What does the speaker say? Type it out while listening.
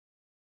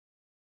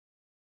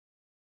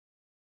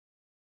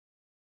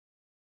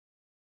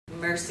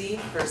Mercy,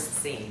 first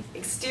scene.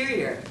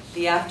 Exterior,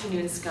 the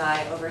afternoon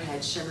sky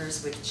overhead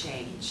shimmers with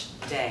change.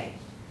 Day,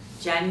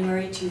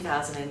 January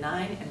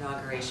 2009,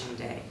 Inauguration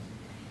Day.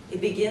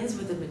 It begins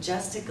with a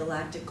majestic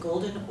galactic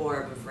golden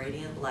orb of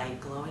radiant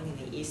light glowing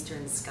in the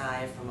eastern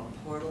sky from a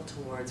portal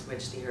towards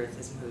which the Earth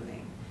is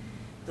moving.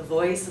 The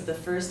voice of the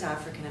first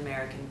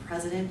African-American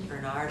president,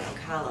 Bernard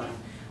O'Callaghan,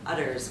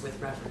 utters with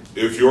reverence.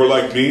 If you're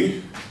like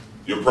me,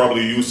 you're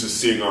probably used to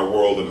seeing our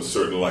world in a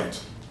certain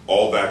light.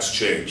 All that's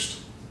changed.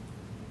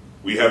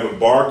 We have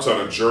embarked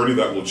on a journey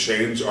that will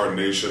change our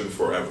nation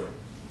forever.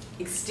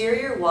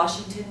 Exterior,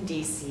 Washington,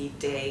 D.C.,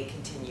 day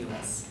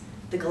continuous.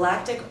 The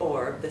galactic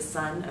orb, the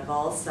sun of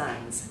all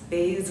suns,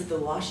 bathes the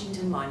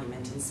Washington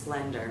Monument in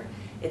splendor.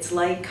 Its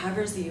light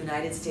covers the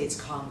United States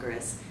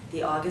Congress,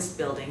 the august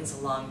buildings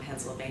along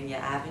Pennsylvania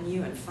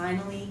Avenue, and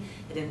finally,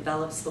 it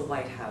envelops the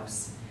White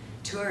House.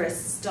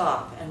 Tourists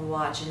stop and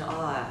watch in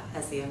awe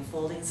as the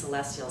unfolding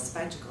celestial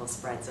spectacle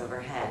spreads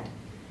overhead.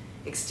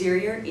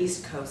 Exterior,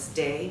 East Coast,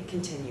 day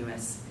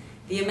continuous.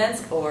 The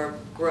immense orb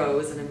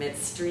grows and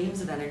emits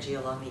streams of energy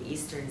along the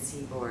eastern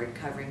seaboard,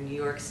 covering New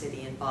York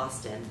City and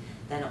Boston,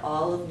 then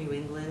all of New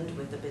England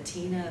with the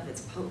patina of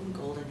its potent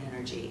golden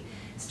energy,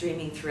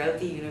 streaming throughout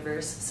the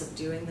universe,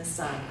 subduing the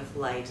sun with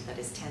light that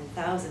is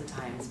 10,000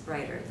 times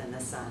brighter than the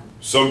sun.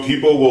 Some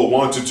people will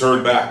want to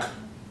turn back,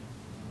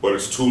 but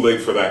it's too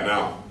late for that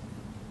now.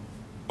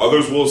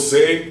 Others will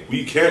say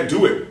we can't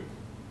do it.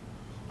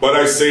 But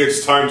I say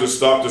it's time to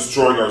stop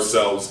destroying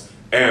ourselves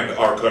and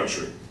our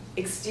country.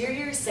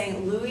 Exterior,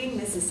 St. Louis,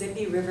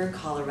 Mississippi River,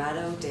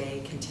 Colorado,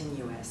 day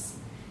continuous.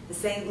 The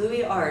St.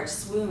 Louis Arch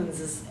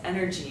swoons as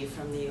energy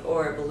from the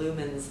orb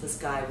illumines the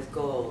sky with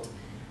gold.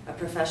 A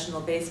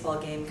professional baseball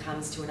game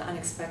comes to an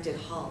unexpected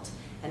halt,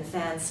 and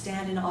fans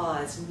stand in awe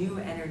as new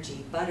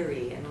energy,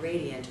 buttery and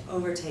radiant,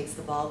 overtakes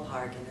the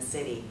ballpark in the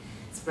city,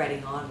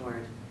 spreading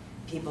onward.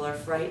 People are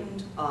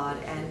frightened,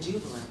 awed, and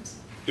jubilant.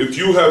 If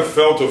you have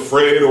felt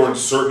afraid or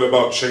uncertain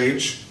about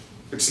change,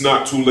 it's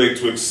not too late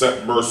to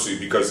accept mercy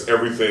because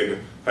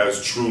everything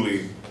has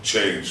truly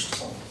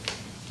changed.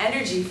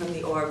 Energy from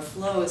the orb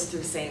flows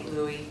through St.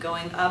 Louis,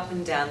 going up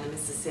and down the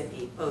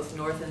Mississippi, both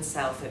north and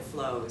south it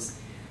flows.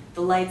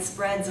 The light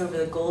spreads over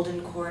the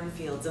golden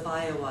cornfields of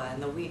Iowa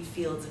and the wheat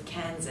fields of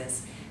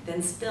Kansas,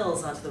 then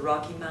spills onto the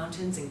Rocky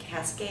Mountains and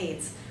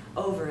cascades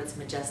over its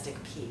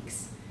majestic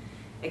peaks.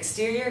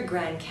 Exterior,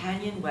 Grand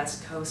Canyon,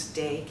 West Coast,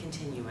 day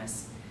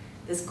continuous.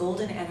 This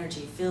golden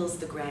energy fills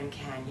the Grand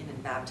Canyon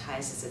and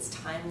baptizes its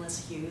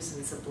timeless hues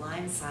in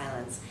sublime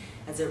silence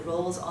as it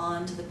rolls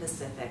on to the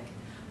Pacific.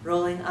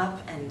 Rolling up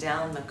and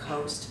down the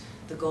coast,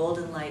 the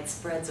golden light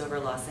spreads over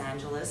Los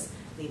Angeles,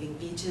 leaving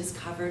beaches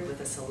covered with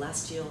a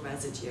celestial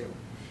residue.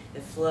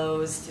 It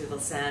flows through the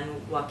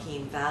San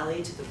Joaquin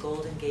Valley to the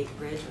Golden Gate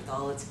Bridge with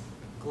all its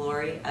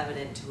glory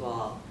evident to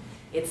all.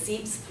 It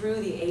seeps through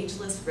the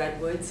ageless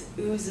redwoods,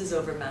 oozes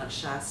over Mount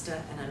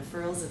Shasta, and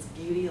unfurls its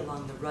beauty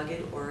along the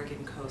rugged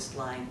Oregon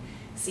coastline,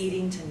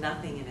 ceding to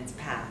nothing in its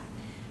path.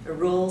 It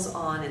rolls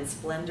on in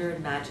splendor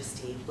and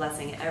majesty,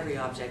 blessing every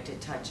object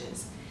it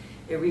touches.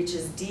 It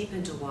reaches deep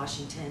into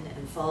Washington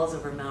and falls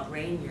over Mount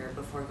Rainier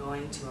before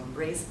going to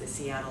embrace the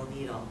Seattle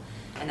Needle,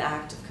 an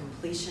act of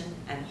completion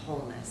and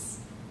wholeness.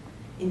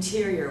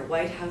 Interior,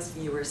 White House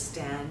viewers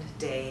stand,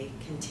 day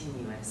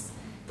continuous.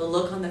 The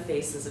look on the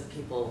faces of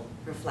people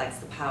reflects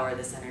the power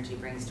this energy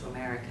brings to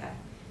America.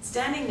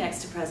 Standing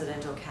next to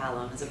President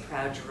O'Callaghan is a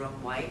proud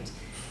Jerome White,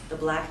 the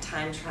black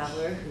time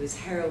traveler whose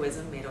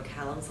heroism made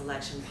O'Callaghan's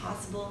election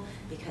possible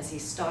because he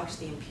stalked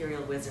the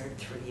imperial wizard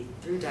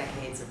through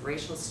decades of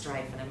racial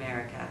strife in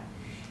America.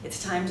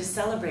 It's time to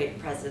celebrate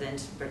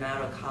President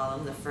Bernard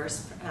O'Callaghan, the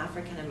first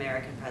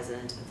African-American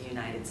president of the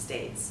United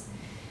States.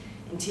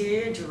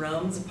 Interior,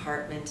 Jerome's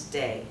apartment,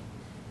 day.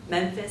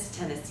 Memphis,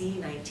 Tennessee,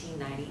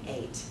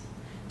 1998.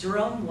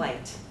 Jerome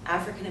White,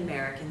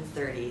 African-American,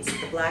 30s,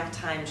 the black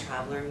time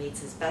traveler,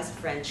 meets his best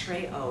friend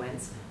Trey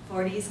Owens,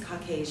 40s,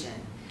 Caucasian.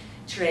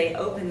 Trey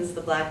opens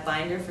the black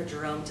binder for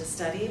Jerome to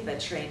study,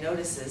 but Trey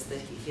notices that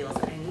he feels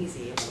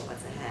uneasy about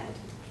what's ahead.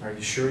 Are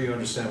you sure you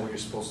understand what you're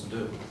supposed to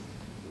do?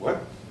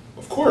 What?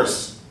 Of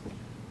course.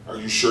 Are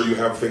you sure you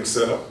have things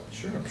set up?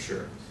 Sure, I'm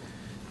sure.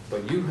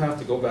 But you have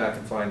to go back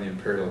and find the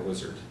Imperial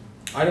Wizard.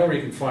 I know where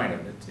you can find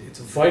him. It's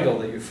vital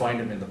that you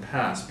find him in the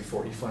past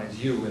before he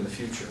finds you in the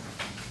future.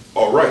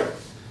 All right.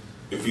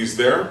 If he's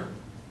there,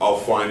 I'll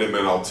find him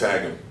and I'll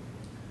tag him.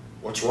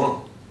 What's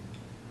wrong?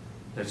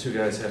 There are two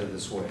guys headed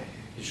this way.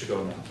 You should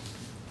go now.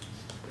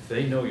 If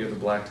they know you're the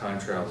Black Time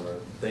Traveler,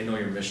 they know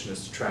your mission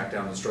is to track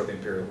down and destroy the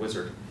Imperial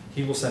Wizard,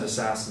 he will send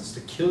assassins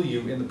to kill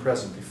you in the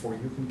present before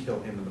you can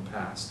kill him in the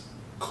past.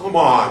 Come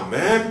on,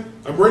 man.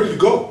 I'm ready to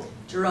go.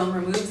 Jerome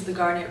removes the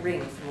garnet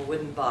ring from a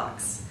wooden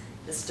box.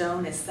 The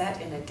stone is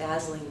set in a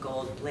dazzling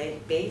gold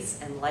base,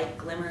 and light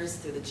glimmers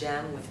through the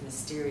gem with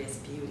mysterious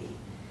beauty.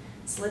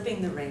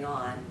 Slipping the ring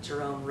on,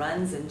 Jerome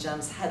runs and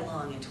jumps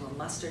headlong into a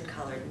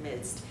mustard-colored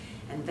mist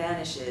and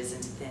vanishes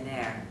into thin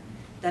air.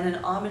 Then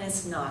an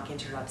ominous knock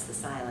interrupts the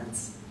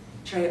silence.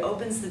 Trey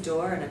opens the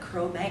door and a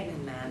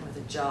Cro-Magnon man with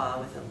a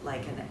jaw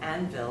like an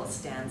anvil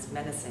stands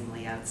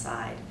menacingly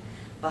outside.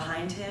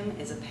 Behind him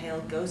is a pale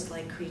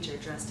ghost-like creature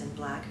dressed in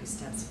black who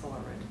steps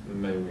forward.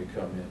 May we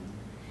come in?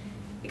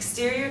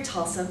 Exterior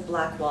Tulsa,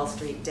 Black Wall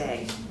Street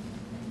Day.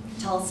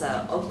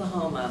 Tulsa,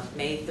 Oklahoma,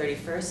 May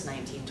 31st,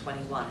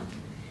 1921.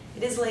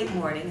 It is late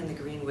morning in the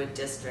Greenwood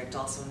District,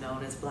 also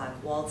known as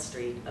Black Wall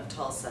Street of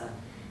Tulsa.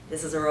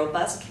 This is a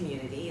robust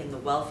community and the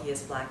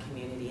wealthiest black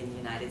community in the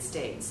United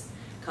States.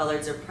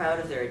 Coloreds are proud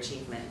of their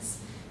achievements.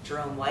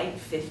 Jerome White,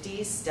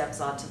 50, steps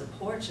onto the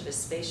porch of his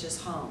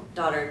spacious home.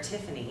 Daughter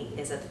Tiffany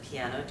is at the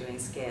piano doing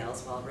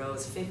scales, while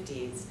Rose,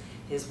 50s,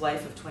 his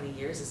wife of 20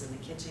 years, is in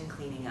the kitchen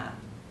cleaning up.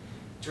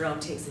 Jerome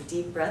takes a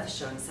deep breath,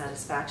 showing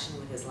satisfaction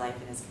with his life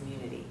and his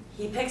community.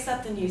 He picks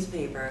up the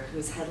newspaper,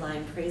 whose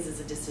headline praises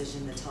a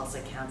decision the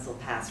Tulsa Council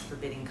passed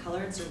forbidding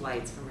coloreds or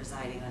whites from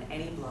residing on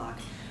any block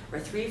where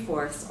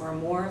 3/4 or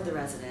more of the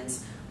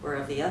residents were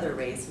of the other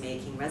race,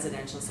 making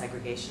residential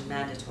segregation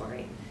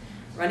mandatory.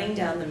 Running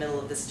down the middle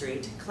of the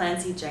street,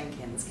 Clancy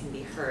Jenkins can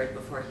be heard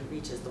before he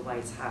reaches the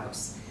white's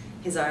house.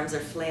 His arms are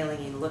flailing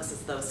and he looks as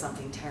though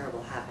something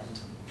terrible happened.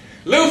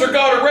 Luther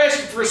got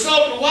arrested for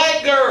assaulting a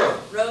white girl.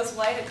 Rose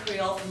White, a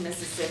Creole from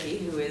Mississippi,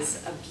 who is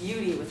a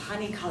beauty with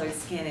honey-colored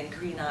skin and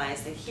green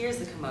eyes, that hears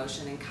the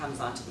commotion and comes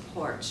onto the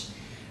porch.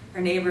 Her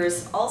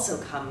neighbors also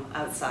come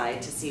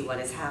outside to see what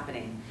is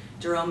happening.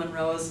 Jerome and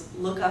Rose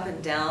look up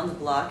and down the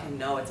block and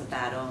know it's a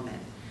bad omen.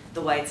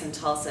 The whites in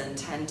Tulsa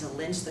intend to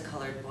lynch the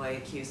colored boy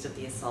accused of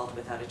the assault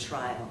without a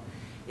trial.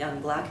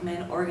 Young black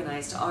men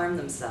organize to arm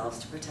themselves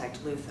to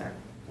protect Luther.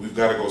 We've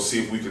got to go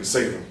see if we can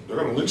save him. They're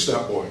going to lynch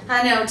that boy.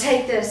 I know,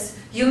 take this.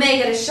 You may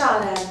get a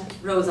shot at him.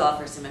 Rose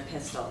offers him a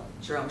pistol.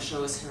 Jerome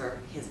shows her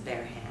his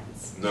bare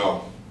hands.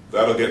 No,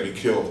 that'll get me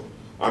killed.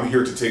 I'm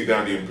here to take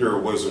down the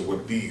Imperial Wizard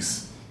with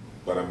these,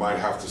 but I might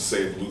have to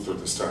save Luther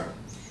this time.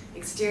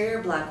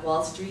 Exterior Black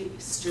Wall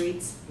Street,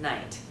 streets,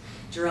 night.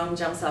 Jerome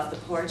jumps off the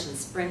porch and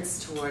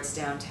sprints towards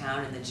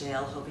downtown and the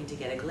jail, hoping to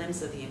get a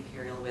glimpse of the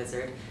Imperial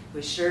Wizard, who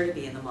is sure to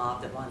be in the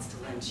mob that wants to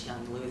lynch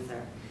young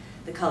Luther.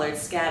 The coloreds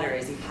scatter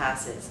as he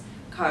passes.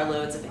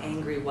 Carloads of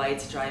angry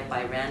whites drive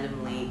by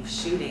randomly,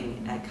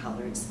 shooting at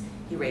coloreds.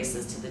 He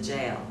races to the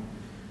jail.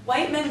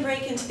 White men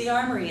break into the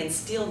armory and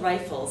steal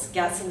rifles,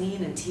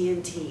 gasoline, and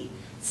TNT.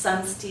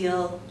 Some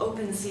steal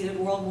open-seated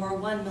World War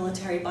I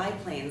military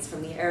biplanes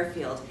from the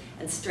airfield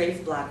and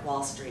strafe Black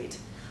Wall Street.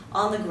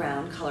 On the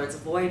ground, coloreds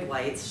avoid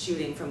whites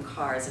shooting from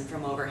cars and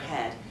from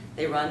overhead.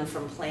 They run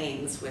from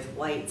planes with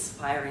whites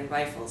firing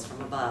rifles from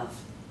above.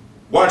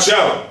 Watch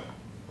out!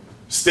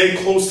 Stay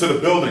close to the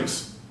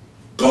buildings.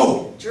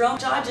 Go! Jerome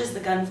dodges the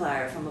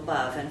gunfire from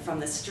above and from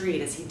the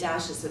street as he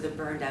dashes through the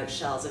burned-out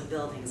shells of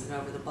buildings and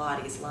over the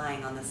bodies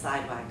lying on the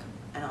sidewalk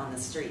and on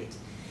the street.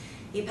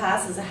 He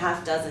passes a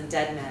half-dozen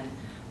dead men,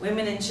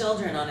 women and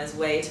children on his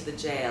way to the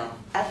jail.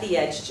 At the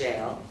Edge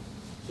jail,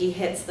 he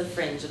hits the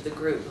fringe of the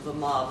group of a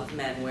mob of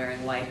men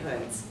wearing white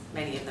hoods,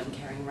 many of them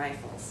carrying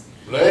rifles.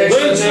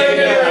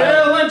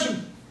 Lynch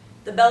him!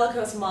 The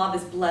bellicose mob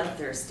is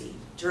bloodthirsty.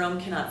 Jerome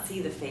cannot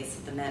see the face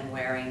of the men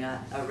wearing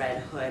a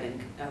red hood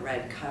and a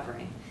red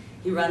covering.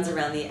 He runs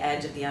around the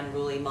edge of the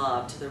unruly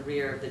mob to the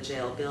rear of the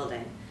jail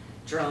building.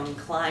 Jerome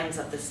climbs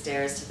up the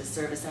stairs to the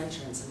service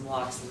entrance and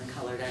walks in the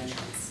colored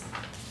entrance.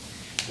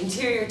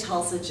 Interior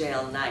Tulsa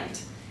jail,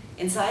 night.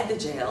 Inside the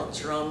jail,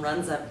 Jerome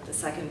runs up the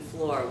second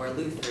floor where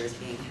Luther is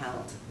being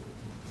held.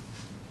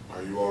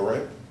 Are you all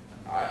right?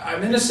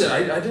 I'm innocent.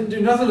 I didn't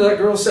do nothing to that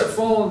girl except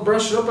fall and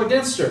brush it up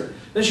against her.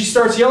 Then she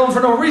starts yelling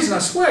for no reason, I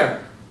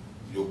swear.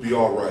 You'll be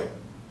all right.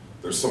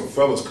 There's some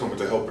fellas coming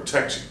to help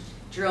protect you.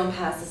 Jerome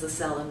passes a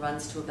cell and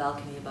runs to a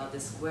balcony above the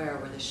square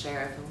where the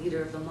sheriff and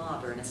leader of the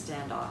mob are in a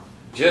standoff.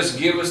 Just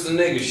give us the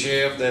nigger,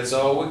 Sheriff. That's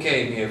all we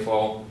came here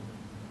for.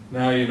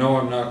 Now you know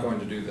I'm not going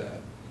to do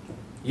that.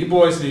 You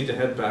boys need to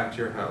head back to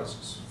your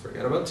houses.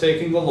 Forget about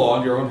taking the law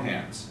in your own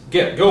hands.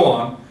 Go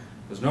on.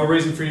 There's no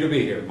reason for you to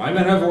be here. My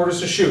men have orders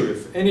to shoot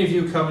if any of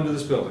you come into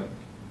this building.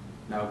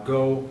 Now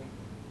go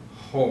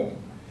home.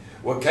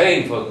 We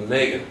came for the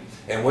nigger,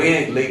 and we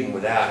ain't leaving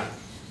without him.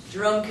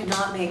 Jerome could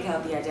not make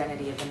out the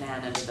identity of the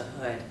man under the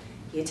hood.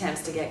 He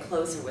attempts to get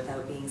closer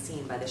without being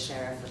seen by the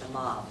sheriff or the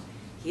mob.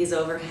 He is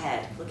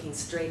overhead, looking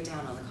straight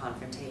down on the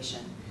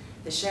confrontation.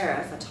 The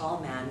sheriff, a tall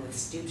man with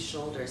stooped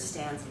shoulders,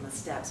 stands on the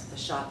steps with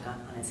a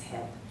shotgun on his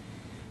hip.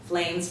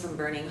 Flames from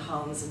burning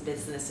homes and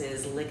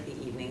businesses lick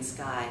the evening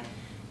sky.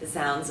 The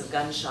sounds of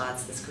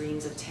gunshots, the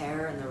screams of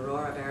terror, and the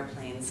roar of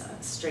airplanes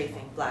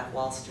strafing Black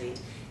Wall Street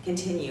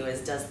continue,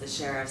 as does the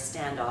sheriff's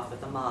standoff with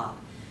the mob.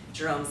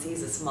 Jerome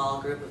sees a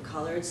small group of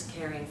coloreds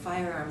carrying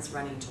firearms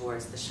running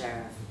towards the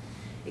sheriff.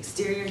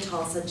 Exterior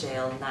Tulsa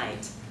jail,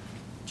 night.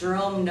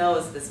 Jerome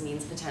knows this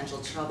means potential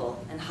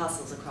trouble and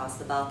hustles across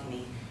the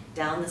balcony,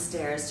 down the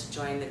stairs to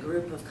join the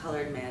group of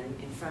colored men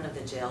in front of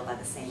the jail by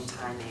the same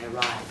time they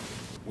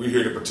arrive. We're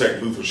here to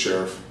protect Luther,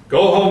 Sheriff.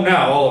 Go home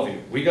now, all of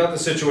you. We got the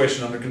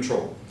situation under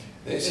control.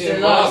 This If they're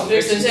here lost, mob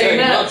fix and fixing take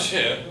to 'em out. much,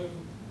 Sheriff.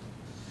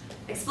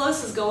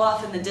 Explosives go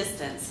off in the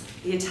distance.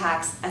 The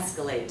attacks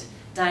escalate.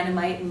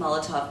 Dynamite and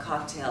Molotov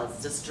cocktails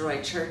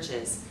destroy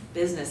churches,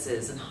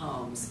 businesses, and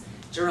homes.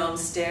 Jerome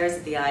stares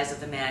at the eyes of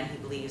the man he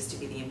believes to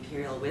be the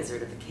Imperial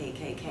Wizard of the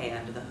KKK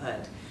under the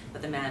hood,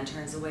 but the man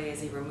turns away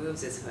as he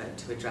removes his hood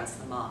to address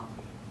the mob.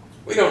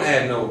 We don't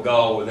have no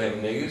gall with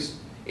them niggas.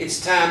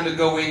 It's time to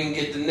go in and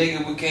get the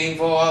nigga we came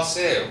for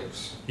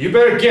ourselves. You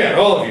better get,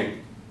 all of you.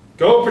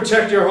 Go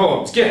protect your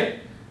homes. Get.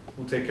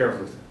 We'll take care of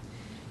Luther.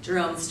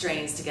 Jerome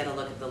strains to get a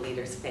look at the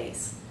leader's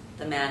face.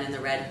 The man in the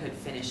red hood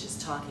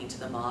finishes talking to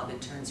the mob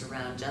and turns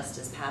around just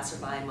as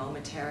passerby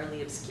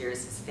momentarily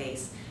obscures his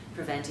face,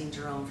 preventing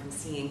Jerome from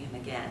seeing him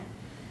again.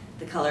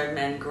 The colored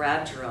men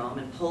grab Jerome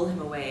and pull him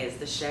away as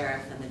the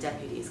sheriff and the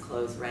deputies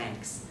close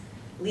ranks.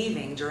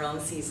 Leaving, Jerome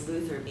sees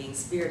Luther being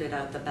spirited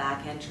out the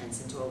back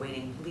entrance into a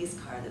waiting police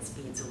car that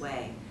speeds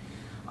away.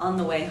 On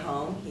the way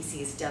home, he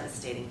sees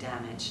devastating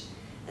damage.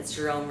 As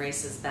Jerome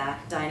races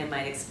back,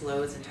 dynamite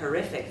explodes in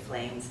horrific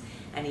flames,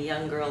 and a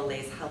young girl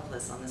lays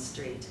helpless on the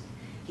street.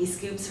 He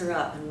scoops her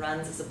up and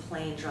runs as a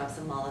plane drops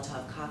a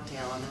Molotov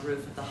cocktail on the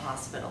roof of the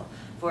hospital,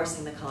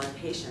 forcing the colored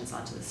patients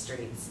onto the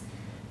streets.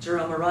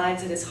 Jerome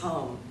arrives at his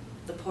home.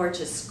 The porch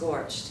is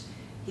scorched.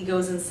 He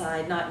goes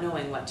inside, not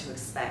knowing what to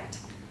expect.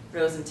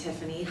 Rose and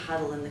Tiffany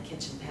huddle in the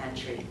kitchen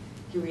pantry.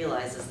 He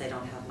realizes they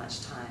don't have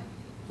much time.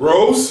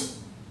 Rose?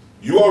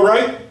 You all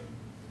right?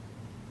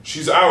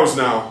 She's ours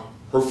now.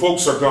 Her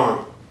folks are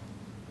gone.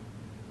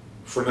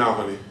 For now,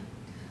 honey.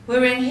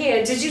 We're in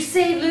here. Did you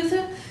save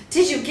Luther?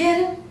 Did you get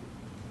him?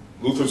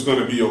 Luther's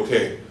gonna be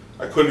okay.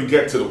 I couldn't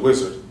get to the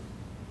wizard.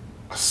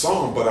 I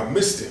saw him, but I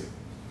missed him.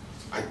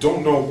 I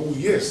don't know who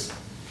he is.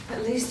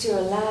 At least you're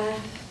alive.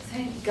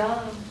 Thank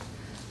God.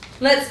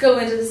 Let's go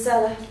into the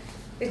cellar.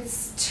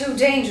 It's too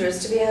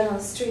dangerous to be out on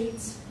the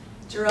streets.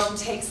 Jerome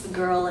takes the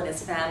girl and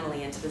his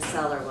family into the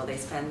cellar while they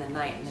spend the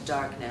night in the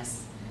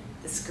darkness.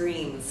 The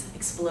screams,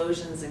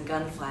 explosions, and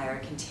gunfire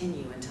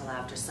continue until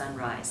after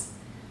sunrise.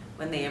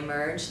 When they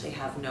emerge, they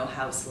have no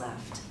house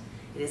left.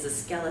 It is a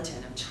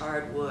skeleton of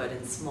charred wood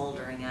and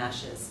smoldering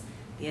ashes.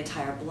 The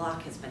entire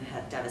block has been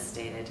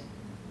devastated.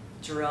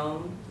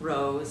 Jerome,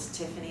 Rose,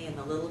 Tiffany, and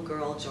the little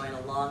girl join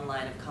a long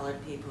line of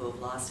colored people who have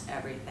lost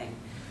everything,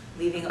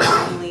 leaving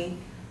only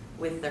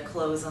with their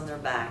clothes on their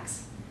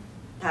backs.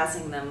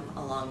 Passing them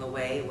along the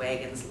way,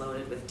 wagons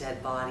loaded with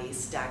dead bodies,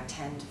 stacked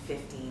 10 to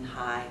 15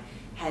 high,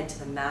 head to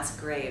the mass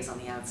graves on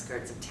the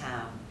outskirts of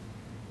town.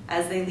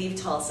 As they leave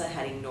Tulsa,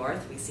 heading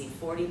north, we see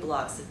 40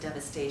 blocks of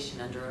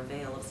devastation under a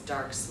veil of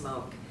dark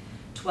smoke.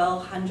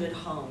 1,200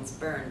 homes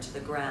burned to the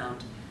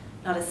ground,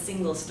 not a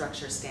single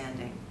structure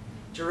standing.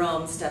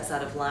 Jerome steps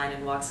out of line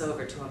and walks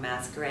over to a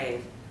mass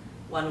grave.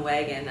 One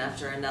wagon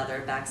after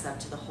another backs up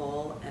to the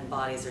hole and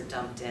bodies are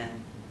dumped in.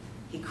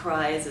 He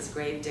cries as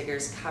grave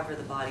diggers cover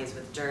the bodies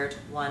with dirt,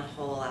 one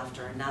hole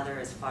after another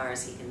as far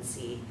as he can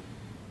see.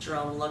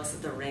 Jerome looks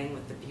at the ring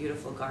with the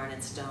beautiful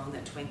garnet stone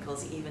that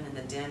twinkles even in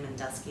the dim and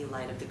dusky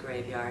light of the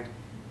graveyard.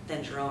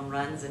 Then Jerome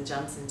runs and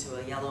jumps into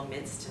a yellow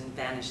mist and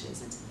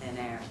vanishes into thin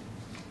air.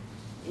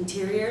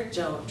 Interior,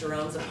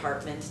 Jerome's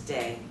apartment,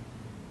 day.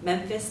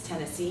 Memphis,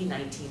 Tennessee,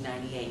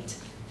 1998.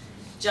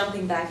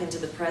 Jumping back into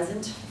the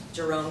present,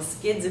 Jerome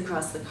skids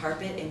across the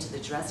carpet into the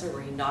dresser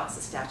where he knocks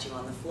a statue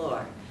on the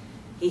floor.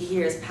 He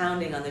hears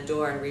pounding on the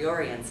door and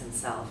reorients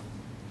himself.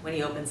 When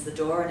he opens the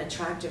door, an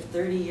attractive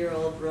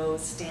 30-year-old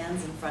Rose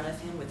stands in front of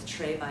him with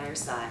Trey by her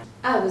side.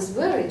 I was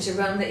worried,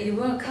 Jerome, that you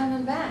weren't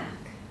coming back.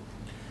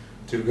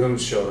 2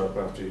 goons showed up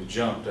after you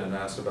jumped and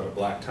asked about a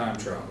black time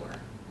traveler.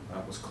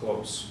 That was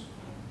close.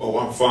 Oh,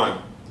 I'm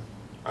fine.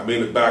 I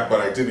made it back, but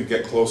I didn't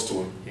get close to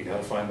him. You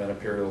gotta find that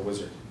Imperial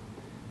Wizard.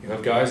 You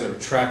have guys that are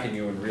tracking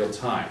you in real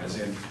time, as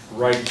in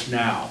right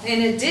now.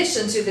 In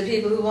addition to the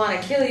people who want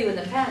to kill you in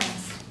the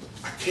past.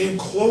 I came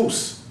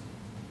close.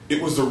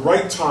 It was the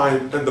right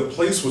time and the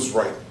place was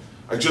right.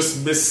 I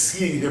just missed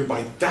seeing him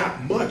by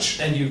that much.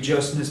 And you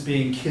just missed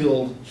being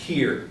killed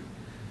here.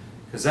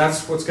 Because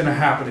that's what's gonna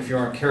happen if you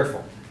aren't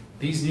careful.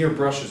 These near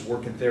brushes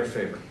work in their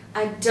favor.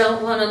 I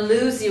don't want to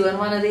lose you in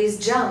one of these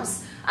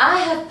jumps. I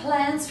have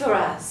plans for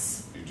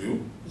us. You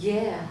do?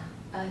 Yeah,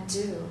 I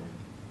do.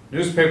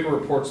 Newspaper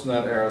reports from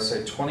that era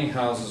say 20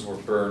 houses were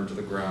burned to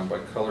the ground by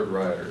colored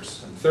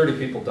rioters, and 30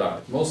 people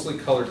died, mostly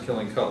colored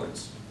killing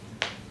coloreds.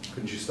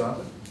 Couldn't you stop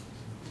it?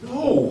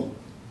 No.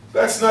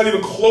 That's not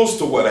even close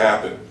to what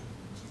happened.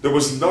 There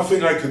was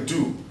nothing I could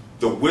do.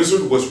 The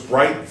wizard was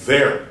right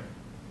there.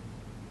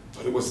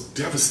 But it was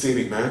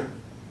devastating, man.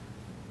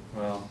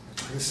 Well,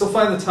 I can still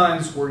find the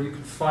times where you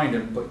can find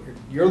him, but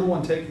you're the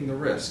one taking the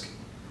risk.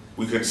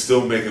 We can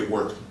still make it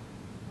work.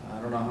 I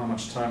don't know how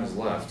much time is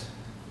left.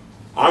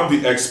 I'm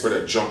the expert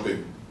at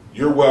jumping.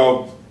 You're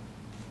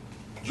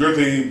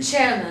the...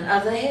 Chairman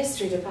of the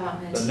History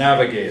Department. The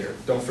navigator,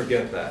 don't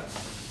forget that.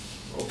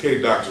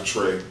 Okay, Dr.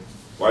 Trey.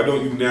 Why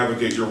don't you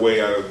navigate your way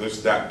out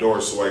of that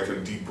door so I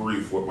can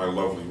debrief with my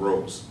lovely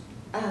Rose?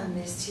 I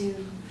missed you,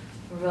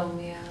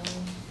 Romeo.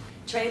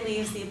 Trey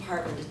leaves the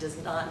apartment and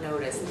does not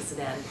notice the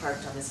sedan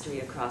parked on the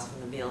street across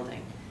from the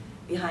building.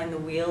 Behind the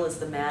wheel is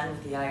the man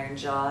with the iron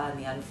jaw and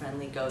the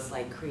unfriendly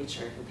ghost-like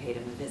creature who paid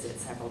him a visit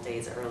several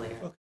days earlier.